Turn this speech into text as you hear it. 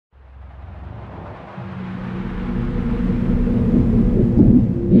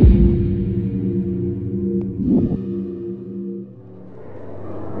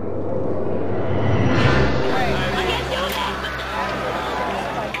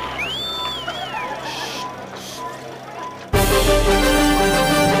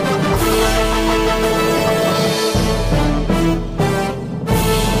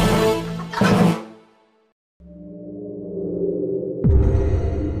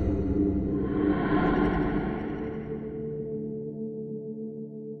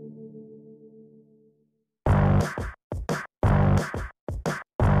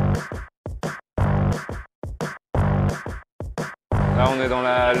Là on est dans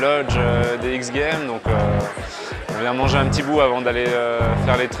la lodge des X Games, donc on vient manger un petit bout avant d'aller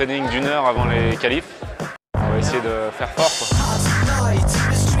faire les trainings d'1 heure avant les qualifs. On va essayer de faire fort, quoi.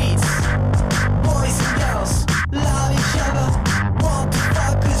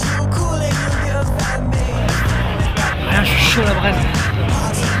 Rien, je suis chaud la braise.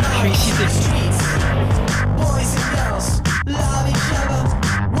 Je suis excité.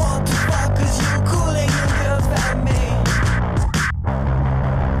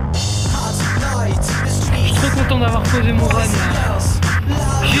 Content d'avoir posé mon run.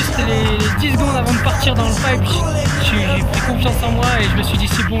 Juste les 10 secondes avant de partir dans le pipe, j'ai pris confiance en moi et je me suis dit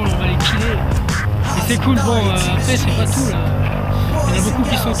c'est bon, on va les killer. Et c'est cool, bon après c'est pas tout là. Il y en a beaucoup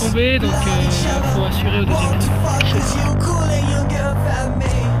qui sont tombés, donc il faut assurer au deuxième tour.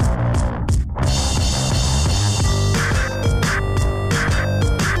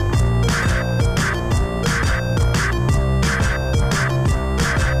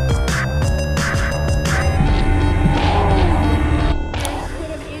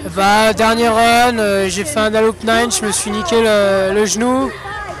 Bah, dernier run, j'ai fait un loop 9, je me suis niqué le genou.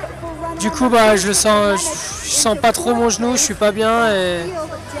 Du coup bah je sens pas trop mon genou, je suis pas bien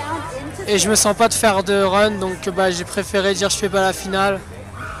et je me sens pas de faire de run, donc bah j'ai préféré dire je fais pas la finale.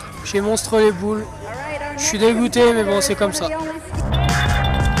 J'ai monstre les boules. Je suis dégoûté mais bon c'est comme ça.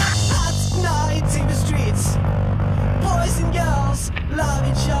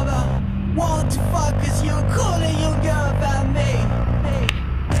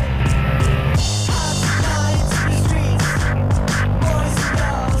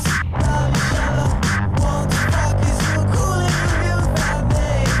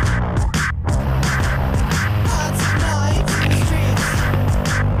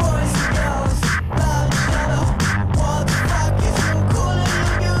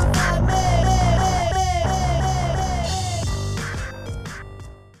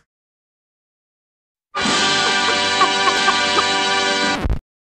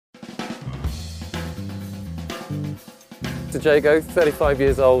 Jago, 35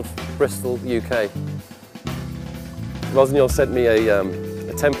 years old, Bristol, UK. Rossignol sent me a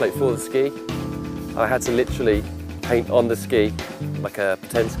template for the ski. I had to literally paint on the ski, like a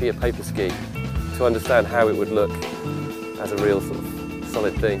pretend ski, a paper ski, to understand how it would look as a real sort of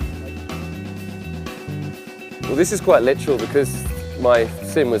solid thing. Well, this is quite literal because my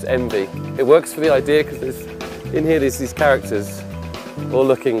sim was envy. It works for the idea because in here there's these characters all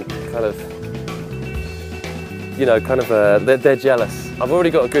looking kind of, you know, they're jealous. I've already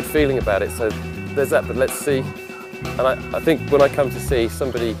got a good feeling about it, so there's that, but let's see. And I think when I come to see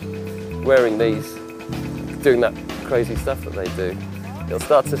somebody wearing these, doing that crazy stuff that they do, it'll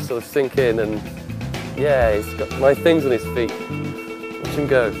start to sort of sink in and, yeah, he's got nice things on his feet. Watch him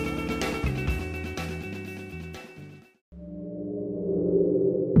go.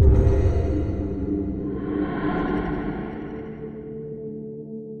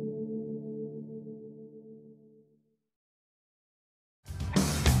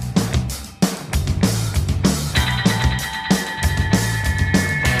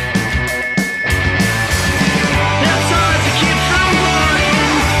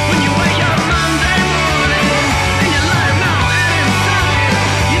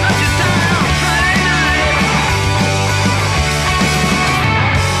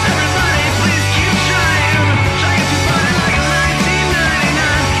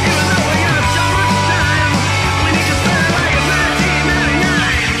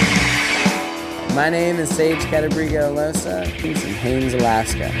 My name is Cattabriga Alosa. He's in Haines,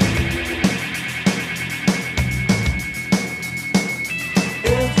 Alaska.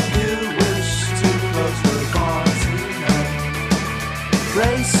 If you wish to close the bar tonight,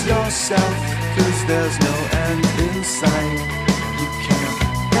 brace yourself, cause there's no end in sight. You can't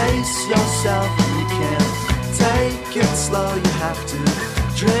pace yourself, you can't take it slow. You have to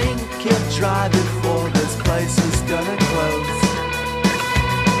drink it dry before this place is gonna close.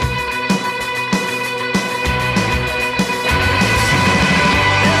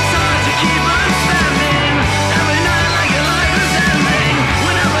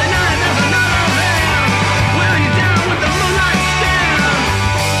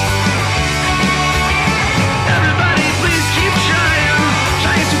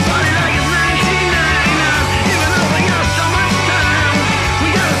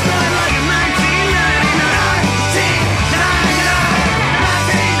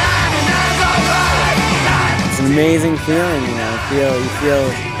 Amazing feeling, you know, you feel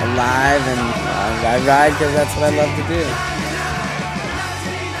alive, and I ride because that's what I love to do.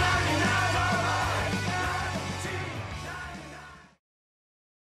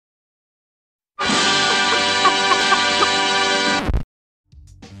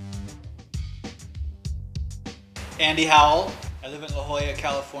 Andy Howell. I live in La Jolla,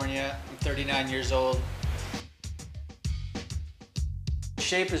 California. I'm 39 years old.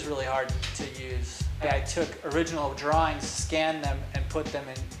 Shape is really hard to use. I took original drawings, scanned them, and put them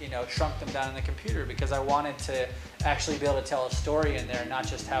in, shrunk them down in the computer because I wanted to actually be able to tell a story in there, not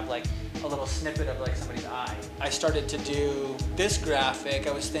just have like a little snippet of like somebody's eye. I started to do this graphic.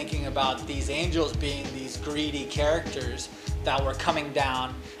 I was thinking about these angels being these greedy characters that were coming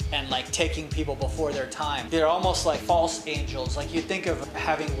down and like taking people before their time. They're almost like false angels. Like you think of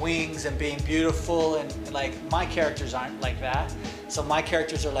having wings and being beautiful, and like my characters aren't like that. So my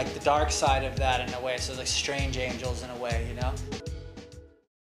characters are like the dark side of that in a way. So like strange angels in a way,